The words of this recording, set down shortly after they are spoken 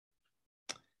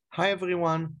Hi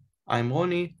everyone, I'm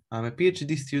Roni. I'm a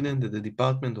PhD student at the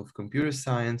Department of Computer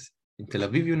Science in Tel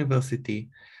Aviv University.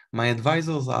 My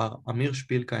advisors are Amir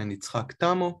Shpilka and Itzhak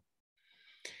Tamo.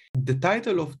 The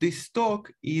title of this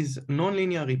talk is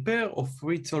Nonlinear Repair of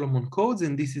Reed-Solomon Codes,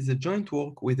 and this is a joint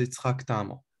work with Itzhak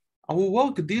Tamo. Our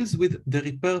work deals with the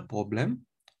repair problem,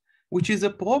 which is a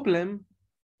problem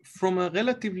from a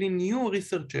relatively new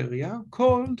research area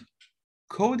called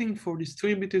coding for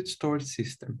distributed storage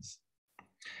systems.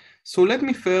 So let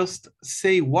me first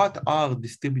say what are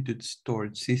distributed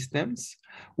storage systems,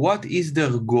 what is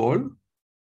their goal,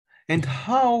 and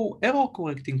how error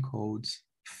correcting codes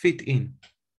fit in.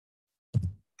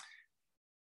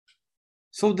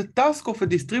 So the task of a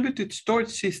distributed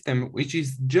storage system, which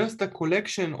is just a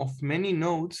collection of many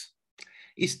nodes,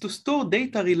 is to store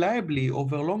data reliably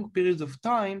over long periods of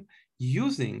time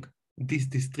using this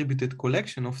distributed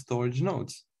collection of storage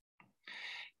nodes.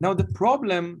 Now the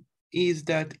problem is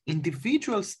that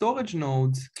individual storage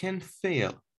nodes can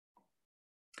fail.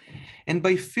 And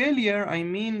by failure, I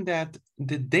mean that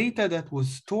the data that was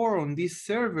stored on these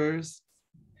servers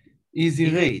is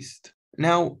erased.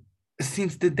 Now,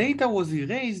 since the data was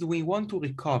erased, we want to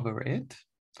recover it.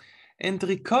 And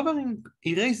recovering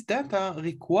erased data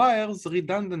requires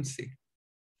redundancy.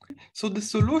 So the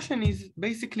solution is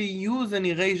basically use an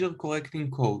erasure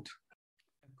correcting code.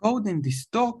 The code in this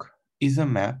talk is a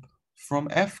map from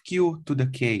FQ to the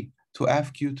K to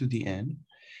FQ to the N.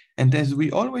 And as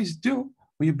we always do,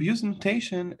 we abuse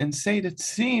notation and say that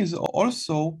C is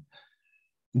also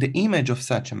the image of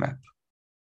such a map.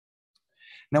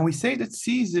 Now we say that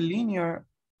C is a linear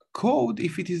code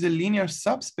if it is a linear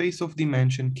subspace of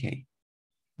dimension K.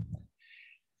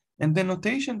 And the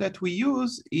notation that we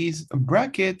use is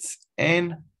brackets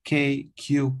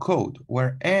NKQ code,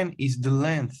 where N is the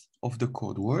length of the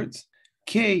code words,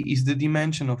 K is the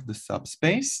dimension of the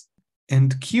subspace,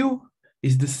 and Q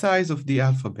is the size of the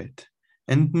alphabet.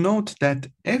 And note that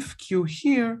FQ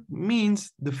here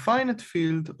means the finite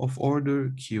field of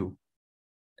order Q.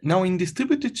 Now in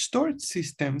distributed storage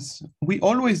systems, we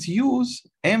always use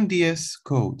MDS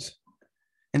codes.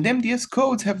 And MDS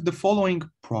codes have the following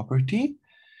property,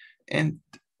 and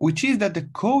which is that the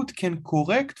code can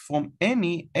correct from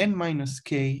any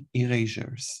n-k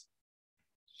erasures.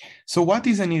 So what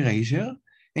is an erasure?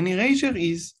 An erasure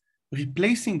is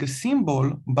replacing a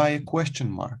symbol by a question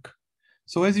mark.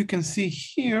 So as you can see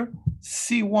here,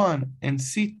 C1 and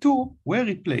C2 were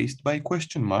replaced by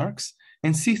question marks,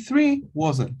 and C3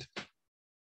 wasn't.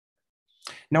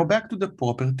 Now back to the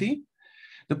property.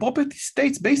 The property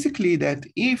states basically that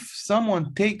if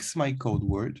someone takes my code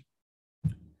word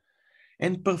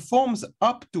and performs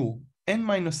up to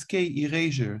n-k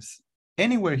erasures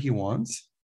anywhere he wants,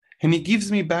 and he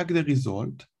gives me back the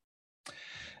result,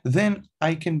 then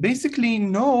I can basically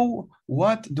know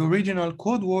what the original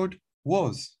code word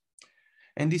was.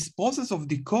 And this process of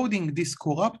decoding this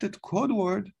corrupted code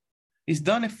word is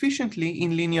done efficiently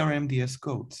in linear MDS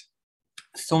codes.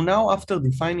 So now after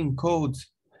defining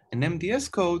codes and MDS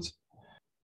codes,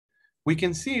 we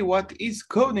can see what is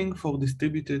coding for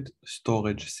distributed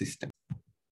storage system.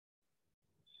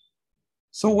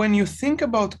 So when you think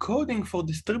about coding for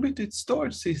distributed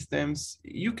storage systems,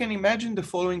 you can imagine the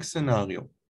following scenario.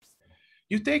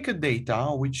 You take a data,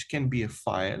 which can be a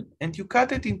file, and you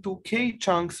cut it into K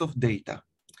chunks of data.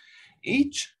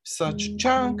 Each such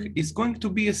chunk is going to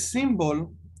be a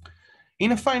symbol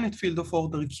in a finite field of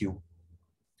order Q.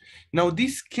 Now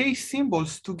these K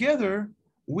symbols together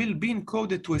will be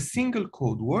encoded to a single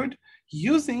code word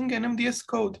using an MDS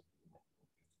code.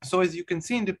 So as you can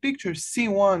see in the picture,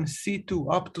 C1,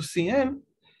 C2 up to Cn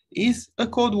is a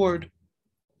code word.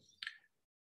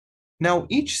 Now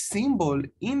each symbol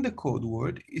in the code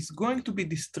word is going to be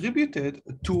distributed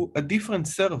to a different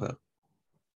server.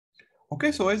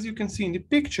 Okay, so as you can see in the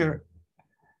picture,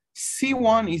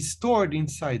 C1 is stored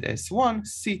inside S1,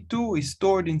 C2 is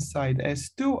stored inside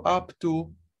S2 up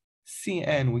to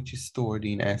Cn, which is stored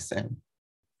in Sn.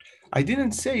 I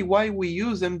didn't say why we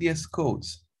use MDS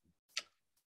codes.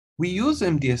 We use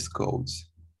MDS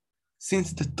codes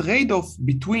since the trade-off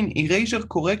between erasure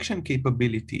correction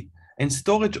capability and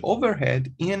storage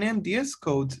overhead in an MDS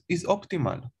code is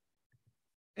optimal.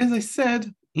 As I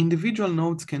said, individual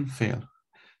nodes can fail.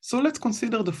 So let's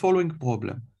consider the following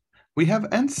problem. We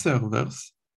have n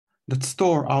servers that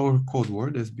store our code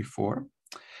word as before,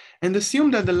 and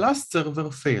assume that the last server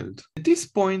failed. At this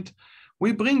point,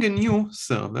 we bring a new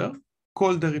server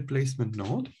called the replacement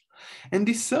node, and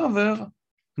this server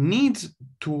needs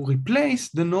to replace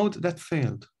the node that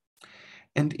failed.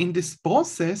 And in this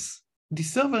process, the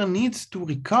server needs to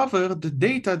recover the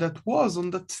data that was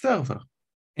on that server.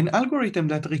 An algorithm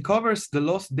that recovers the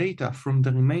lost data from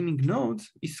the remaining nodes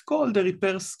is called the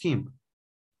repair scheme.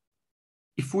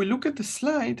 If we look at the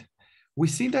slide, we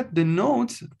see that the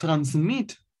nodes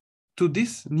transmit to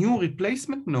this new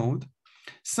replacement node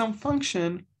some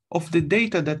function of the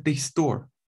data that they store.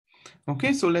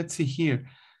 Okay, so let's see here.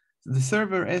 The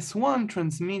server S1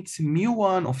 transmits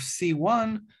mu1 of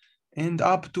C1, and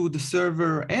up to the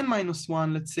server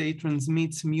n-1, let's say,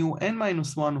 transmits mu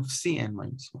n-1 of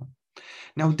Cn-1.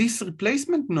 Now this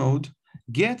replacement node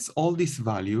gets all these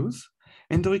values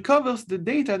and recovers the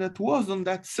data that was on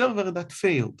that server that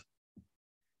failed.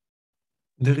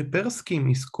 The repair scheme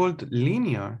is called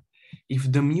linear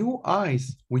if the mu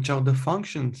i's, which are the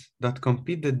functions that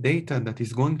compute the data that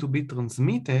is going to be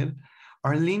transmitted,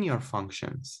 are linear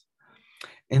functions.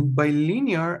 And by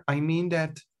linear, I mean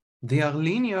that they are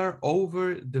linear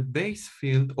over the base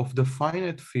field of the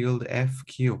finite field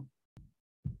fq.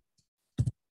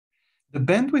 The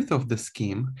bandwidth of the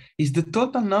scheme is the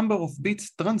total number of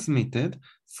bits transmitted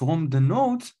from the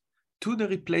nodes to the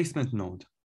replacement node.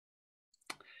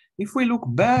 If we look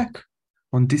back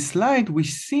on this slide, we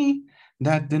see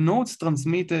that the nodes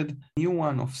transmitted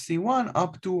mu1 of C1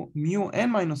 up to mu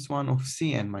n-1 of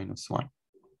Cn-1.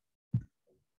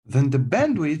 Then the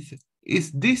bandwidth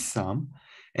is this sum,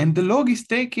 and the log is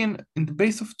taken in the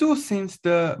base of 2 since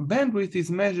the bandwidth is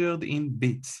measured in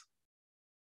bits.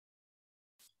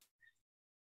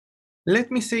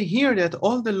 Let me say here that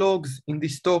all the logs in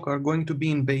this talk are going to be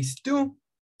in base 2,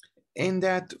 and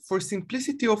that for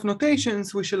simplicity of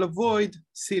notations, we shall avoid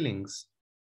ceilings.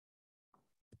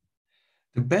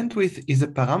 The bandwidth is a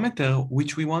parameter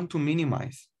which we want to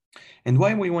minimize. And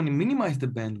why we want to minimize the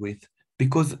bandwidth?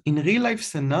 Because in real-life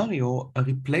scenario, a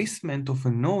replacement of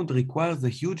a node requires a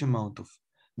huge amount of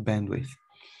bandwidth.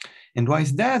 And why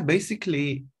is that?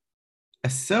 Basically, a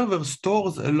server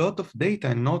stores a lot of data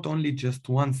and not only just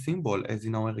one symbol, as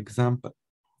in our example.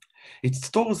 It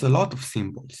stores a lot of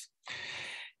symbols.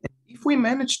 And if we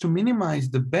manage to minimize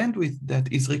the bandwidth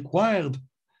that is required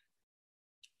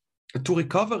to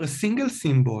recover a single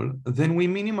symbol, then we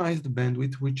minimize the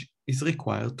bandwidth which is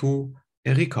required to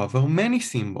recover many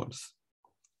symbols.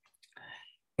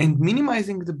 And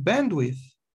minimizing the bandwidth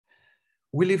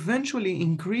will eventually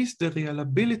increase the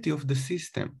reliability of the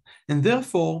system. And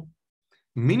therefore,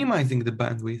 minimizing the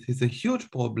bandwidth is a huge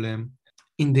problem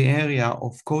in the area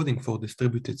of coding for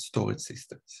distributed storage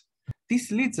systems.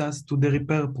 This leads us to the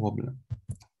repair problem.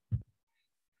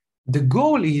 The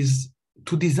goal is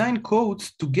to design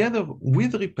codes together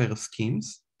with repair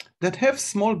schemes that have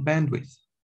small bandwidth.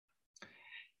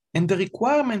 And the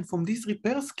requirement from these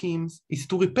repair schemes is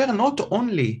to repair not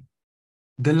only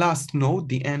the last node,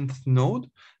 the nth node,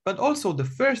 but also the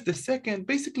first, the second,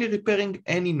 basically repairing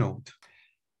any node.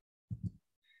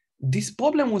 This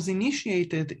problem was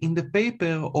initiated in the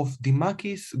paper of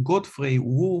Dimakis, Godfrey,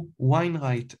 Wu,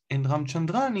 Wainwright, and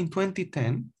Ramchandran in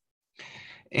 2010.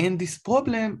 And this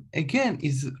problem, again,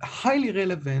 is highly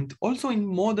relevant also in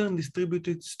modern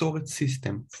distributed storage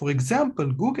systems. For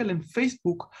example, Google and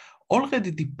Facebook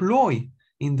already deploy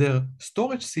in their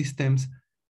storage systems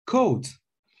codes.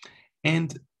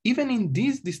 And even in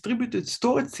this distributed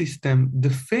storage system, the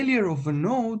failure of a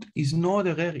node is not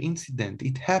a rare incident.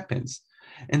 It happens.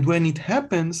 And when it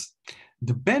happens,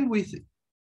 the bandwidth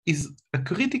is a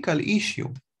critical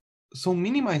issue. So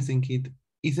minimizing it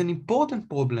is an important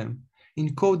problem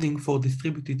in coding for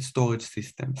distributed storage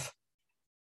systems.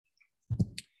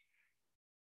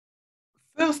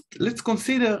 First, let's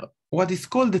consider what is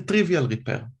called the trivial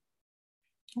repair.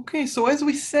 Okay, so as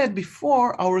we said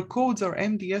before, our codes are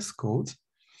MDS codes,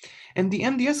 and the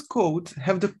MDS codes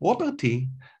have the property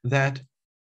that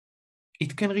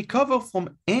it can recover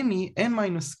from any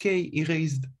n-k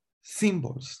erased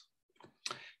symbols.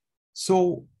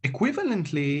 So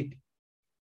equivalently,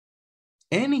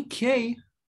 any k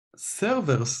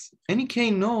servers, any k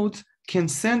nodes can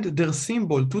send their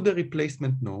symbol to the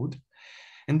replacement node,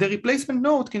 and the replacement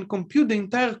node can compute the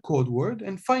entire code word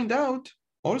and find out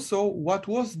also what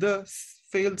was the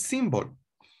failed symbol,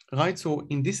 right? So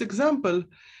in this example,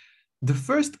 the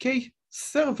first k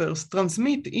servers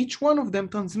transmit, each one of them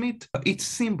transmit its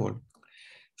symbol.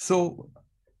 So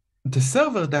the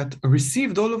server that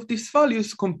received all of these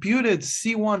values computed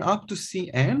C1 up to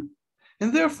Cn,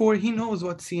 and therefore he knows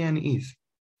what Cn is.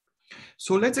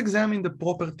 So let's examine the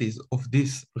properties of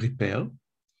this repair.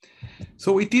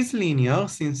 So it is linear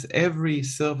since every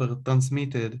server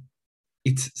transmitted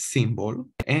its symbol,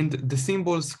 and the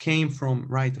symbols came from,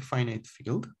 right, a finite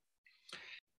field.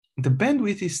 The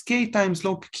bandwidth is k times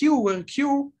log q, where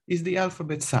q is the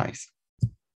alphabet size.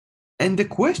 And the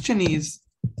question is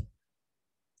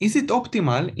it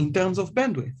optimal in terms of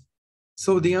bandwidth?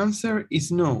 So the answer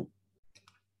is no.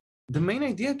 The main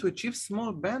idea to achieve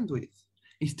small bandwidth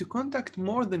is to contact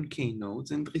more than k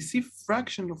nodes and receive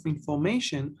fraction of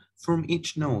information from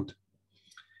each node.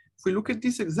 If we look at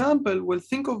this example, we'll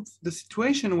think of the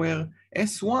situation where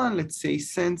S1, let's say,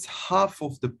 sends half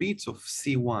of the bits of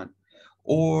C1.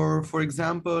 Or, for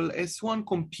example, S1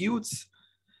 computes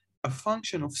a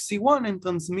function of C1 and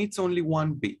transmits only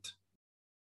one bit.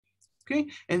 Okay,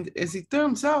 and as it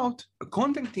turns out,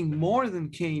 contacting more than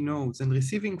k nodes and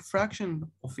receiving fraction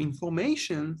of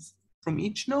information from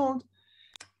each node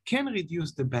can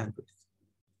reduce the bandwidth.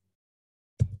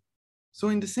 So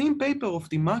in the same paper of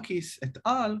Dimakis et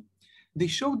al., they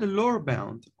show the lower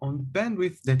bound on the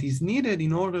bandwidth that is needed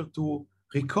in order to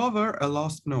recover a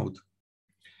lost node.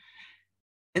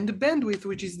 And the bandwidth,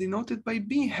 which is denoted by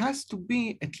B, has to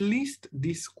be at least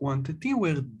this quantity,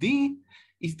 where D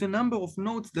is the number of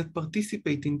nodes that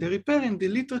participate in the repair. In the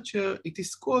literature, it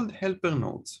is called helper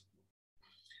nodes.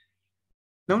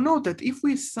 Now note that if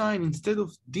we assign, instead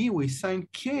of D, we assign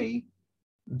K,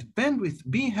 the bandwidth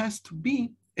B has to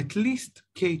be at least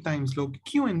K times log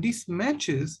Q, and this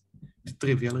matches the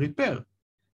trivial repair.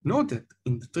 Note that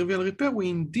in the trivial repair, we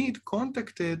indeed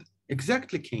contacted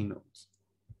exactly K nodes.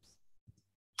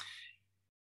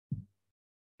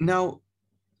 Now,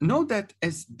 note that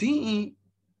as DE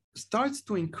starts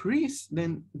to increase,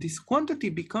 then this quantity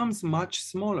becomes much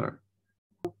smaller.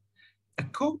 A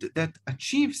code that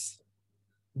achieves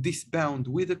this bound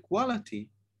with equality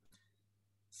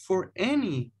for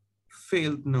any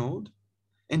failed node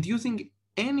and using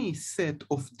any set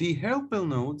of D helper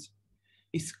nodes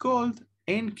is called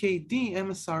NKD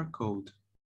MSR code.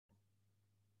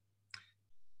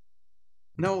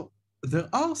 Now, there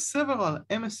are several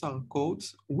MSR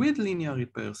codes with linear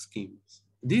repair schemes.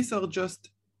 These are just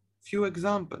few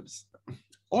examples.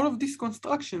 All of these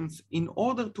constructions, in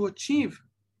order to achieve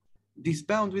this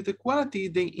bound with equality,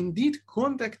 they indeed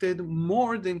contacted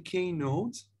more than k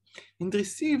nodes and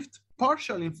received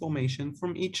partial information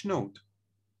from each node.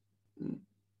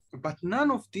 But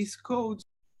none of these codes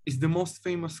is the most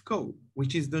famous code,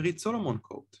 which is the Reed-Solomon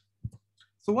code.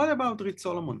 So what about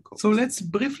Reed-Solomon codes? So let's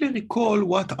briefly recall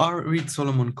what are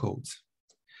Reed-Solomon codes.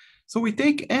 So we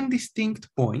take n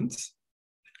distinct points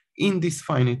in this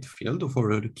finite field of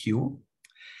order Q,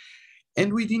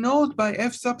 and we denote by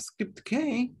f subscript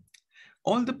k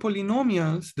all the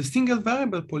polynomials, the single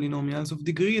variable polynomials of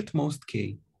degree at most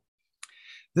k.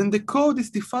 Then the code is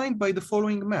defined by the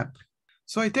following map.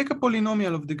 So I take a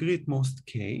polynomial of degree at most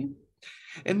k,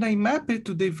 and I map it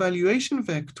to the evaluation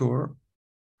vector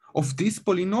of this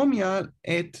polynomial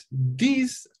at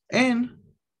these n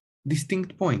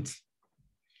distinct points.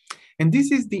 And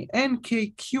this is the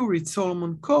NKQ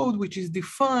Reed-Solomon code, which is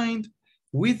defined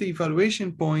with the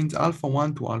evaluation points alpha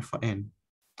 1 to alpha n.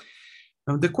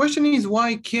 Now the question is,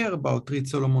 why care about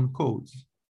Reed-Solomon codes?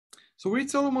 So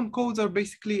Reed-Solomon codes are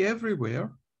basically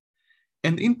everywhere.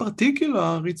 And in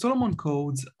particular, Reed-Solomon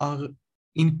codes are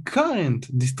in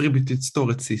current distributed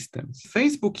storage systems.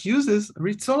 Facebook uses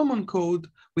Reed-Solomon code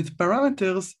with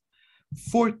parameters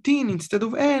 14 instead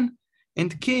of n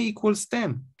and k equals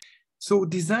 10. So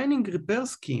designing repair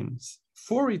schemes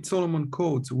for Reed-Solomon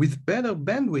codes with better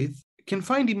bandwidth can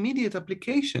find immediate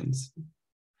applications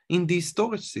in these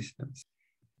storage systems.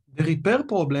 The repair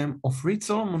problem of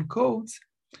Reed-Solomon codes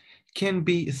can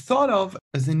be thought of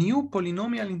as a new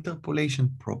polynomial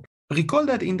interpolation problem. Recall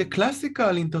that in the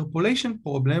classical interpolation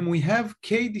problem, we have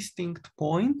k distinct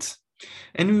points,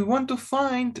 and we want to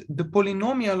find the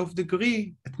polynomial of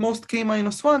degree at most k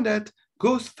minus 1 that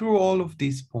goes through all of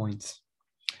these points.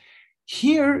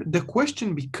 Here, the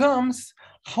question becomes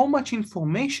how much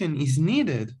information is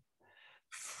needed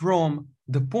from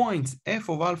the points f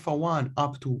of alpha 1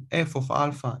 up to f of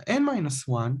alpha n minus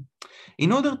 1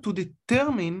 in order to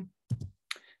determine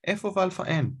f of alpha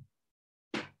n.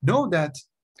 Note that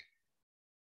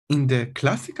in the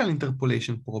classical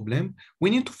interpolation problem, we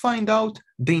need to find out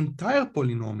the entire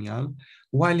polynomial,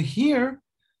 while here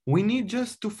we need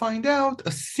just to find out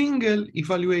a single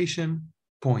evaluation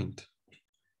point.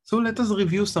 So let us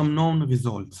review some known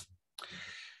results.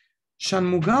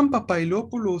 Shanmugam,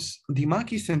 Papailopoulos,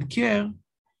 Dimakis, and Kerr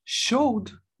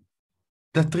showed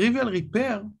that trivial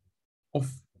repair of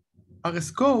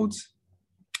RS codes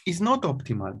is not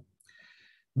optimal.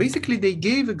 Basically, they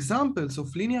gave examples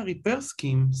of linear repair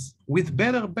schemes with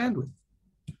better bandwidth.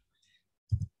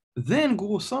 Then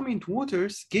Gurusamy and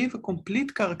Waters gave a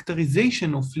complete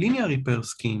characterization of linear repair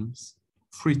schemes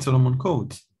for Reed-Solomon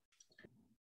codes.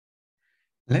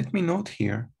 Let me note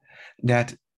here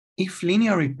that if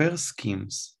linear repair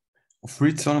schemes of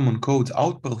Reed-Solomon codes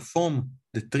outperform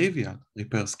the trivial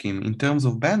repair scheme in terms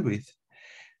of bandwidth,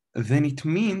 then it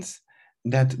means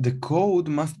that the code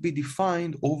must be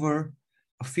defined over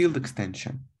a field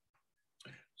extension.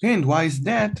 And why is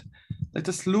that? Let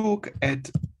us look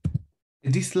at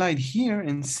this slide here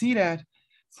and see that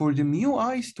for the mu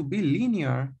i's to be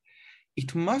linear,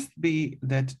 it must be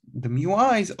that the mu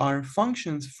i's are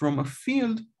functions from a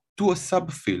field to a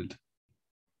subfield.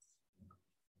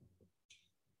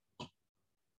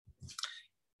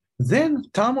 Then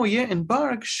Tamo, and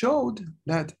Barak showed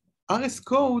that RS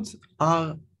codes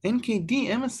are NKD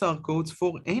MSR codes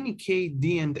for any K,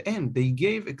 D, and N. They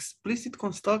gave explicit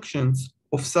constructions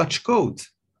of such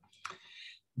codes.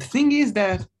 The thing is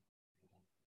that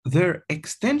their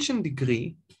extension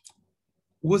degree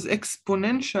was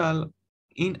exponential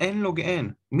in n log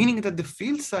n, meaning that the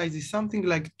field size is something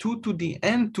like 2 to the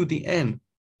n to the n.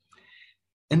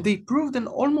 And they proved an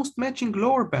almost matching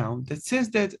lower bound that says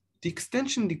that the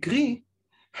extension degree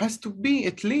has to be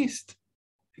at least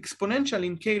exponential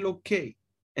in k log k.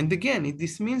 And again,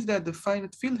 this means that the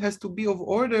finite field has to be of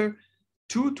order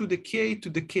 2 to the k to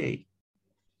the k.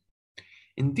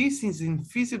 And this is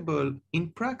infeasible in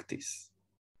practice.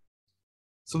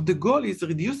 So the goal is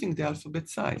reducing the alphabet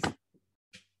size.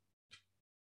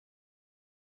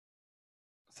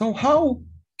 So how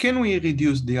can we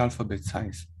reduce the alphabet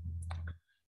size?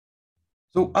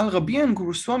 So Al-Rabi and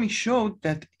Guruswamy showed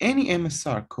that any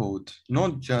MSR code,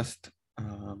 not just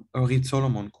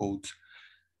Reed-Solomon codes,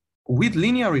 with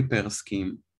linear repair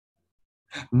scheme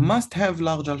must have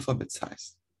large alphabet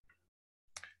size.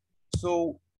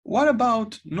 So what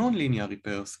about nonlinear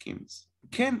repair schemes?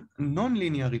 Can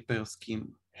nonlinear repair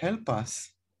scheme help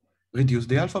us reduce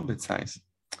the alphabet size?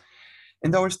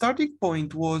 And our starting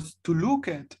point was to look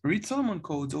at Reed-Solomon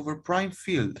codes over prime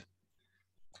field.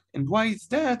 And why is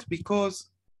that? Because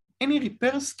any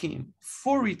repair scheme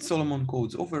for Reed-Solomon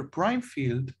codes over prime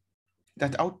field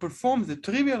that outperforms the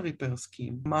trivial repair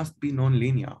scheme must be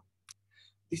nonlinear.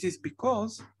 This is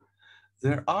because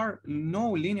there are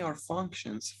no linear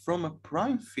functions from a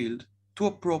prime field to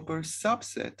a proper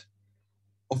subset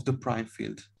of the prime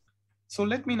field. So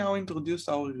let me now introduce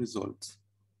our results.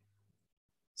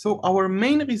 So our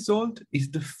main result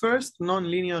is the first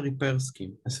nonlinear repair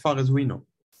scheme, as far as we know.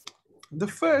 The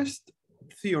first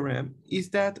theorem is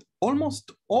that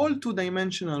almost all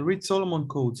two-dimensional Reed-Solomon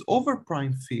codes over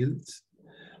prime fields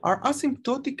are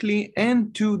asymptotically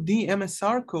N2D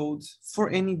MSR codes for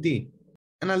any D.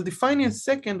 And I'll define in a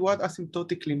second what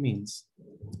asymptotically means.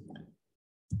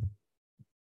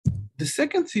 The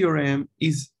second theorem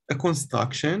is a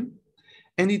construction,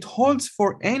 and it holds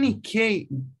for any K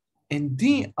and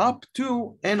D up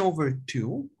to N over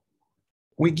 2.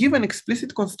 We give an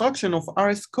explicit construction of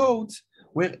RS codes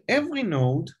where every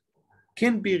node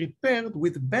can be repaired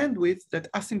with bandwidth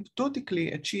that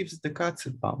asymptotically achieves the Katz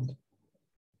bound.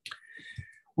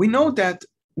 We know that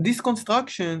this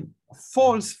construction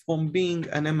falls from being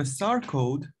an MSR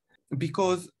code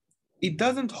because it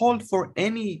doesn't hold for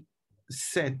any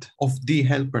set of D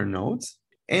helper nodes.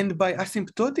 And by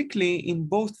asymptotically in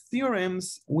both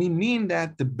theorems, we mean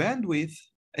that the bandwidth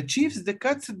achieves the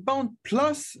Katz bound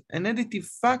plus an additive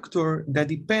factor that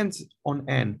depends on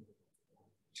N.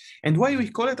 And why we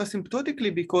call it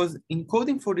asymptotically? Because in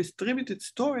coding for distributed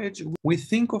storage, we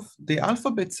think of the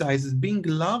alphabet size as being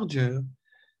larger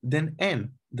than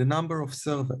N, the number of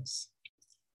servers.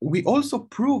 We also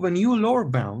prove a new lower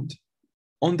bound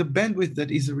on the bandwidth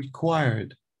that is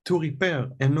required to repair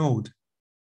a node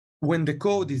when the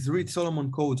code is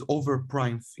Reed-Solomon codes over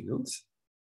prime fields.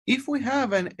 If we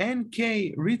have an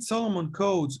NK Reed-Solomon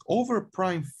codes over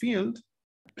prime field,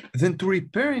 then to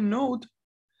repair a node,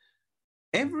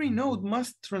 every node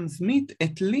must transmit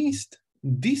at least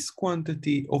this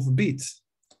quantity of bits.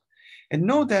 And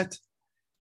know that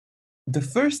the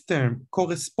first term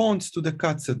corresponds to the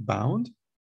Katz bound,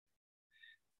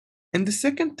 and the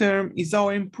second term is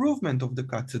our improvement of the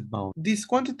Katz bound. This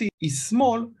quantity is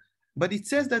small, but it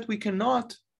says that we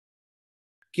cannot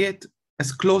get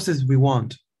as close as we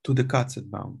want to the Katz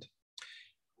bound.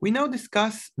 We now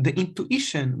discuss the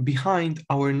intuition behind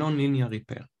our nonlinear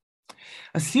repair.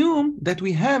 Assume that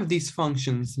we have these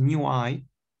functions mu I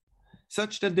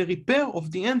such that the repair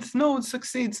of the nth node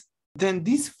succeeds. Then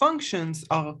these functions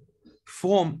are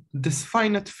from this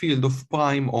finite field of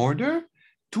prime order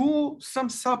to some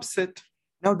subset.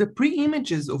 Now the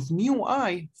pre-images of mu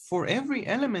I for every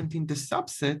element in the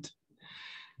subset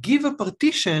give a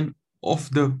partition of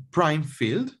the prime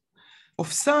field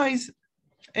of size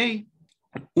A.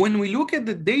 When we look at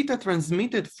the data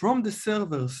transmitted from the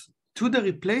servers to the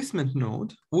replacement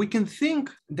node, we can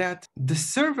think that the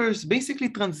servers basically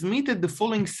transmitted the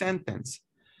following sentence.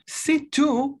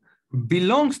 C2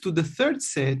 belongs to the third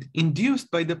set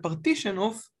induced by the partition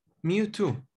of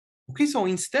mu2. Okay, so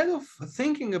instead of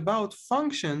thinking about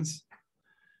functions,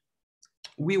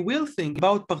 we will think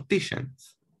about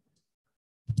partitions.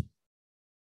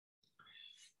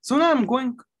 So now I'm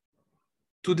going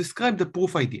to describe the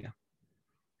proof idea.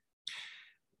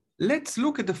 Let's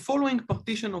look at the following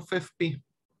partition of FP.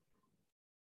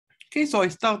 Okay, so I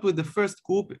start with the first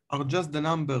group are just the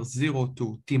numbers 0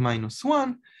 to t minus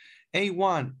 1.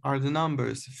 A1 are the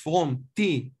numbers from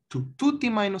t to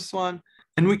 2t minus 1,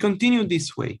 and we continue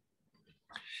this way.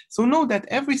 So note that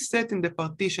every set in the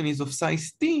partition is of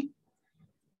size t,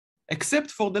 except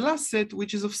for the last set,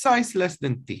 which is of size less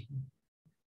than t.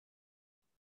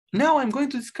 Now I'm going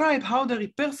to describe how the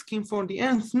repair scheme for the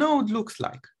nth node looks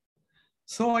like.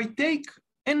 So I take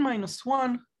n minus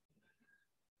 1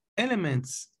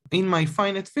 elements in my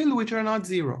finite field, which are not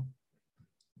 0.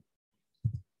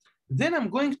 Then I'm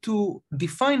going to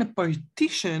define a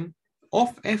partition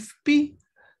of FP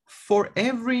for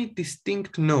every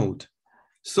distinct node.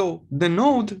 So the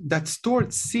node that stored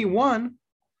C1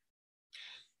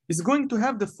 is going to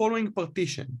have the following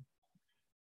partition.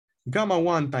 Gamma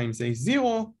 1 times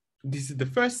A0, this is the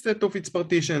first set of its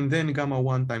partition, then gamma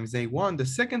 1 times A1, the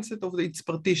second set of its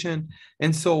partition,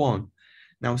 and so on.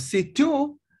 Now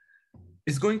C2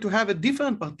 is going to have a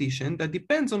different partition that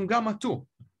depends on gamma 2.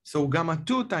 So gamma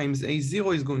 2 times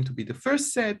A0 is going to be the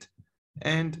first set,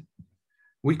 and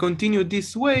we continue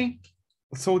this way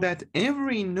so that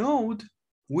every node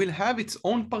will have its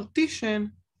own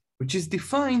partition, which is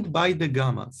defined by the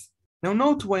gammas. Now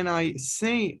note when I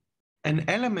say an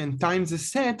element times a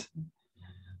set,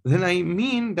 then I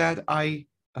mean that I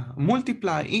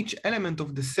multiply each element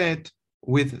of the set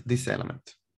with this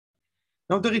element.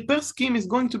 Now the repair scheme is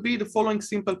going to be the following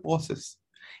simple process.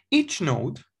 Each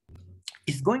node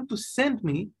is going to send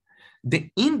me the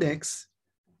index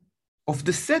of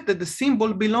the set that the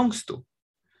symbol belongs to.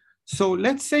 So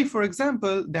let's say, for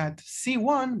example, that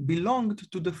C1 belonged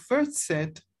to the first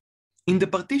set in the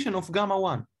partition of gamma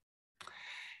 1,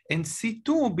 and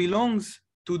C2 belongs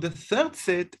to the third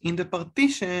set in the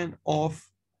partition of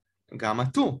gamma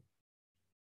 2.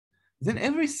 Then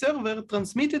every server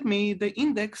transmitted me the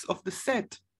index of the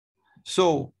set.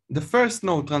 So the first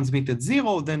node transmitted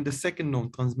 0, then the second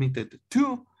node transmitted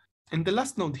 2, and the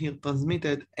last node here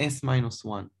transmitted S minus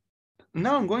 1.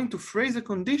 Now I'm going to phrase a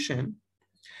condition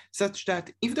such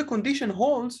that if the condition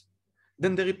holds,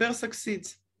 then the repair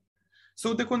succeeds.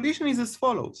 So the condition is as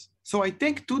follows. So I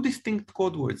take two distinct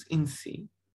code words in C.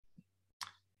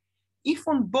 If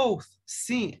on both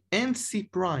C and C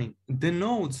prime, the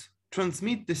nodes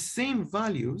transmit the same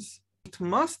values, it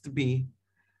must be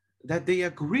that they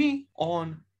agree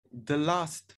on the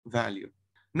last value,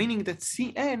 meaning that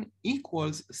Cn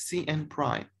equals Cn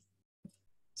prime.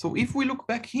 So if we look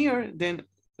back here, then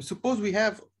suppose we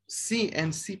have C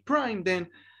and C prime, then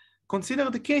consider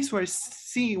the case where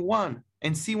C1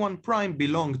 and C1 prime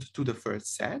belonged to the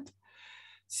first set,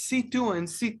 C2 and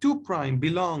C2 prime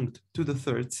belonged to the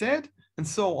third set, and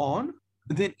so on.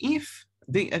 Then if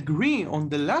they agree on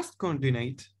the last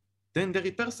coordinate, then the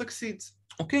repair succeeds.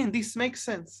 Okay, and this makes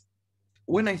sense.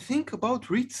 When I think about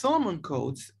Reed-Solomon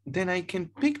codes, then I can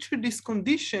picture this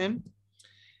condition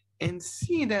and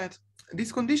see that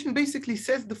this condition basically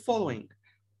says the following.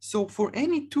 So for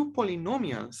any two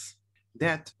polynomials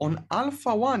that on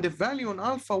alpha 1, the value on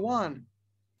alpha 1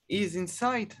 is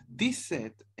inside this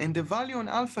set, and the value on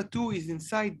alpha 2 is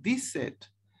inside this set,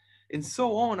 and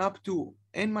so on up to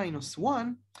n minus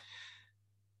 1,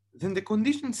 then the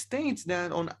condition states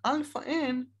that on alpha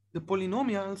n, the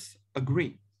polynomials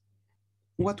agree.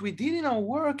 What we did in our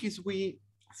work is we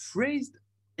phrased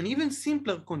an even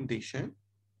simpler condition.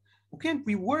 Okay,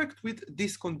 we worked with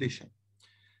this condition.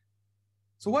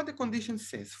 So what the condition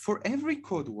says, for every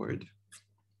code word,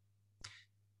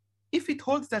 if it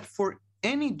holds that for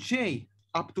any j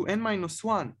up to n minus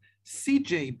 1,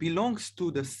 Cj belongs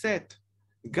to the set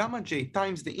gamma j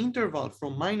times the interval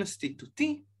from minus t to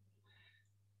t,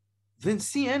 then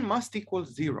Cn must equal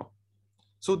 0.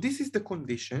 So this is the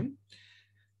condition.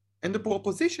 And the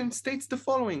proposition states the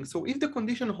following. So if the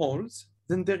condition holds,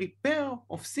 then the repair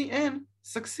of Cn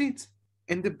succeeds.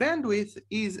 And the bandwidth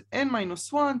is n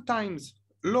minus 1 times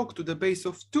log to the base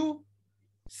of 2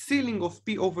 ceiling of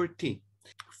p over t.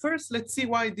 First, let's see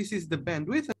why this is the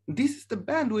bandwidth. This is the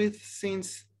bandwidth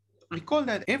since recall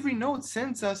that every node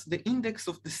sends us the index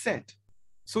of the set.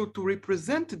 So to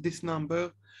represent this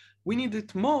number, we need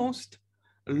at most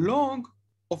log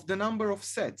of the number of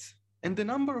sets. And the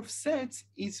number of sets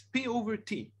is p over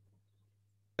t.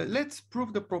 Let's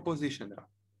prove the proposition now.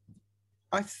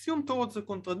 I assume towards the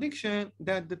contradiction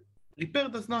that the repair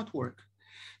does not work.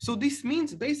 So this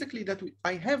means basically that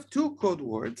I have two code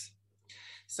words.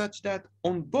 such that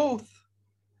on both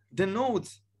the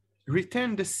nodes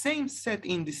return the same set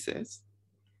indices,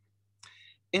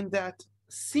 and that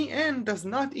Cn does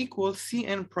not equal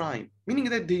Cn prime, meaning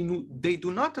that they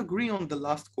do not agree on the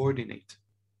last coordinate.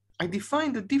 I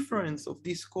define the difference of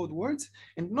these code words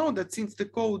and know that since the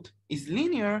code is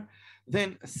linear,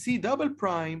 then C double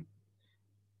prime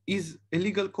is a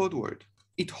legal code word.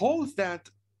 It holds that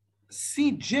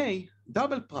Cj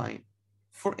double prime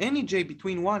for any j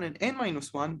between 1 and n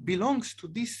minus 1 belongs to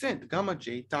this set gamma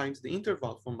j times the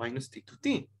interval from minus t to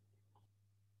t.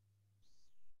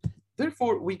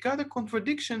 Therefore, we got a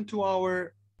contradiction to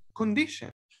our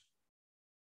condition.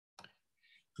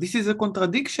 This is a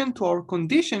contradiction to our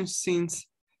condition since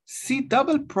C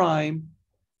double prime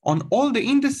on all the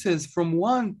indices from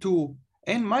 1 to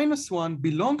n minus 1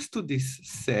 belongs to this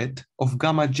set of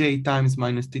gamma j times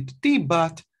minus t to t,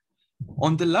 but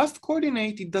on the last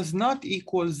coordinate, it does not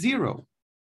equal 0.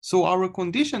 So our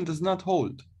condition does not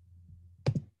hold.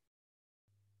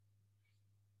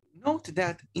 Note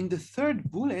that in the third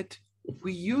bullet,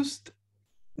 we used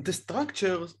the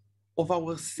structures of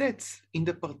our sets in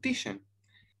the partition.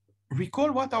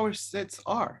 Recall what our sets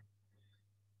are.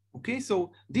 Okay,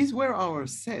 so these were our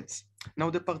sets.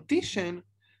 Now the partition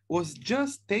was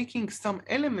just taking some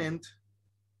element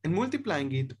and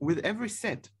multiplying it with every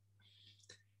set.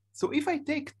 So if I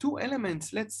take two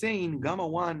elements, let's say in gamma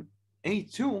 1,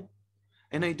 A2,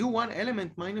 and I do one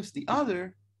element minus the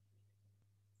other,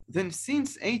 then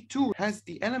since A2 has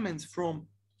the elements from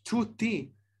 2t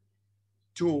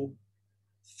to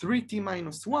 3t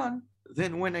minus 1,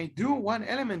 then when I do one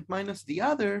element minus the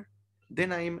other,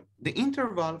 then I'm the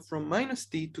interval from minus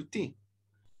t to t.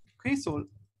 Okay, so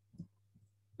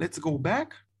let's go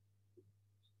back.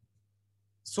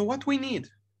 So what we need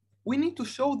to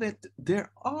show that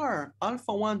there are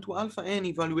alpha 1 to alpha n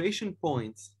evaluation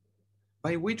points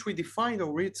by which we define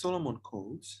our Reed-Solomon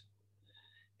codes,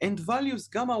 and values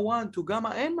gamma 1 to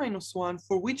gamma n minus 1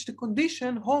 for which the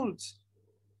condition holds.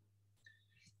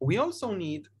 We also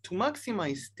need to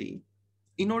maximize t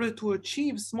in order to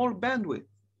achieve small bandwidth.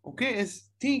 Okay, as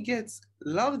t gets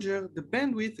larger, the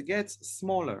bandwidth gets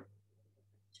smaller.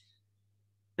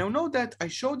 Now note that I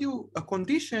showed you a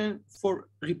condition for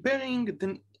repairing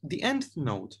the nth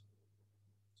node.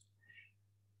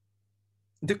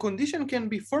 The condition can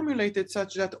be formulated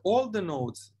such that all the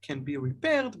nodes can be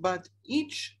repaired, but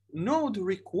each node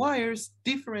requires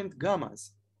different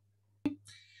gammas.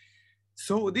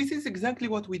 So this is exactly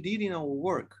what we did in our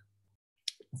work.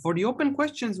 For the open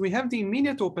questions, we have the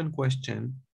immediate open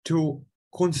question to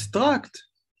construct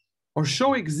or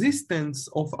show existence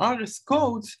of RS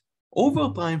codes over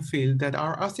prime field that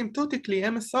are asymptotically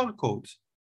MSR codes.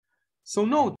 So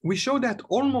note, we show that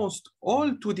almost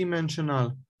all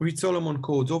two-dimensional Reed-Solomon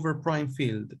codes over prime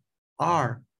field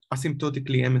are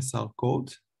asymptotically MSR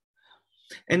codes.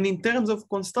 And in terms of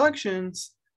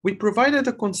constructions, we provided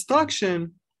a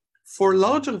construction for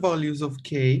larger values of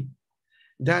k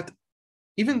that,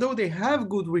 even though they have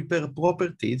good repair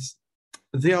properties,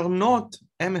 they are not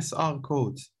MSR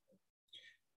codes.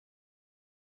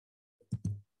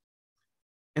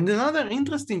 And another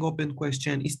interesting open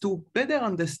question is to better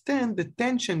understand the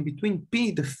tension between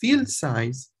P, the field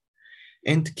size,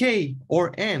 and K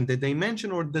or N, the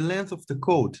dimension or the length of the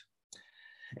code.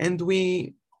 And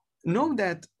we know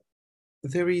that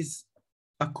there is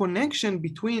a connection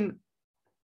between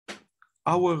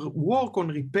our work on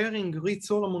repairing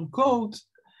Reed-Solomon codes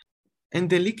and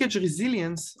the leakage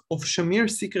resilience of Shamir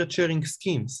secret sharing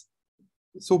schemes.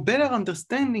 So better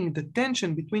understanding the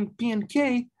tension between P and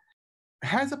K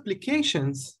has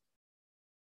applications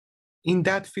in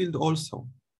that field also.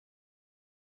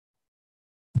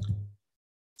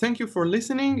 Thank you for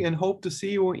listening and hope to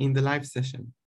see you in the live session.